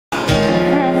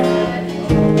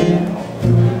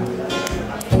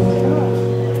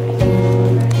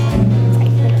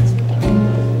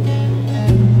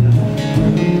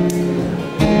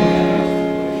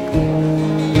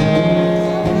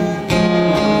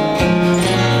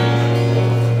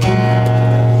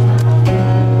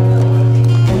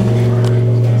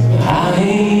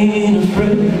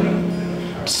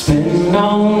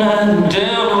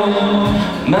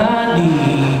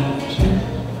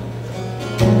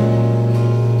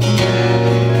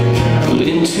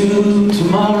till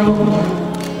tomorrow,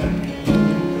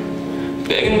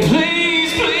 begging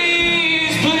please,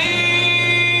 please,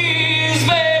 please,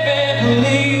 baby,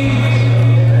 please.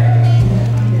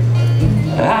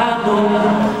 I know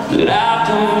that I've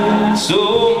done so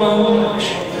much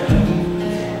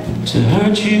to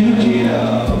hurt you.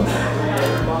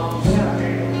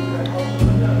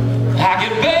 I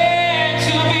get back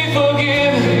to be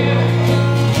forgiven.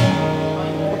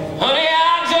 Honey,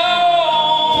 I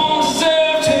don't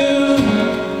deserve to.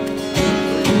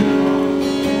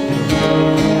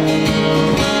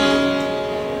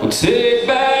 Well, take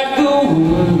back the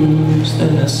words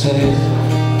that I said.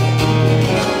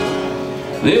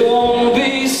 They won't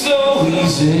be so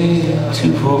easy to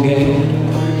forget.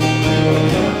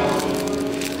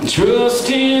 Trust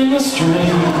in the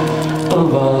strength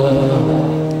of our love,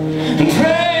 and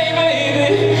pray,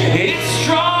 baby, it's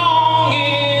strong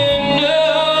enough.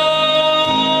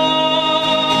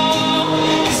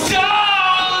 'Cause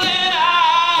darling,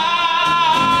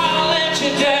 I'll let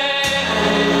you down.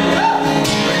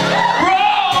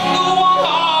 Broke the one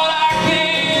heart I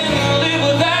can't live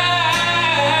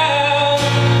without,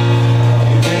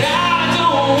 and I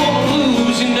don't want to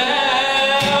lose you now.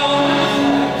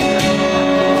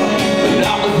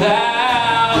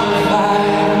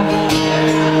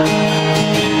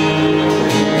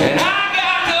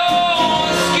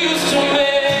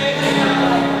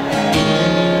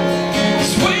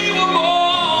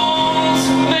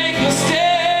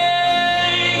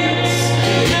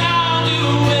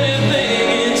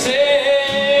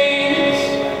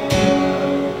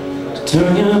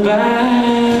 Turn your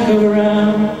back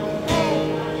around,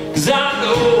 'cause I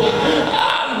know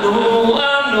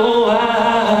I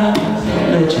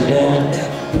let you down.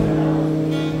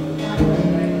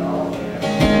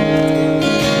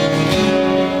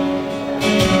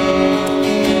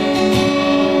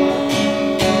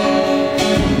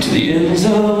 To the ends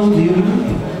of the earth,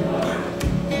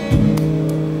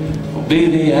 oh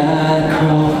baby, I'd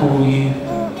crawl for you.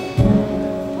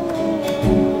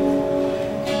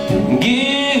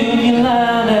 Give you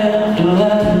line after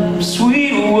line,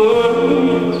 sweet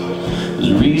words,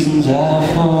 the reasons I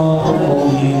fall for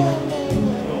you.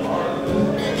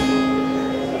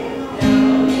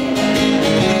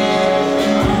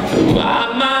 I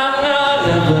might not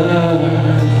ever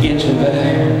get you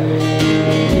back,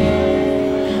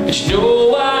 but you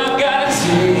know I've got to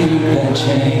take that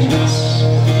chance.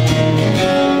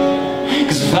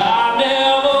 'Cause if I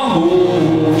never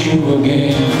hold you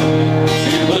again,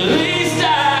 well, at least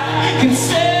I can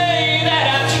say that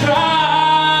I tried.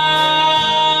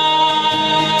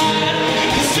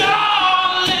 'Cause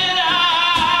darling,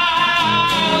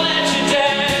 I'll let you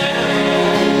down.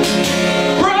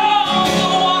 Broke the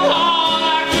one heart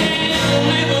I can't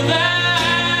live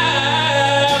without,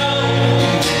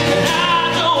 and I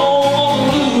don't want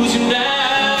to lose you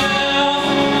now.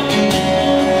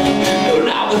 No,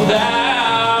 not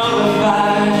without a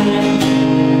fight.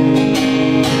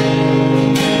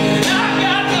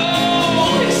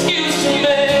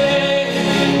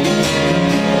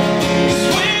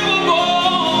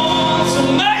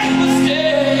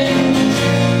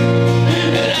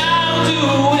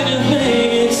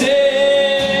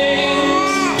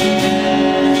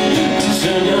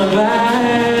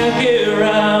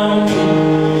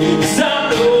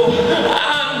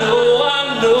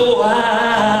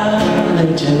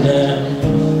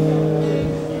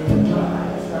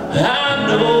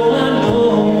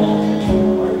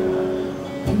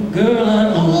 Girl,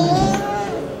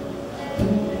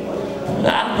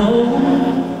 I know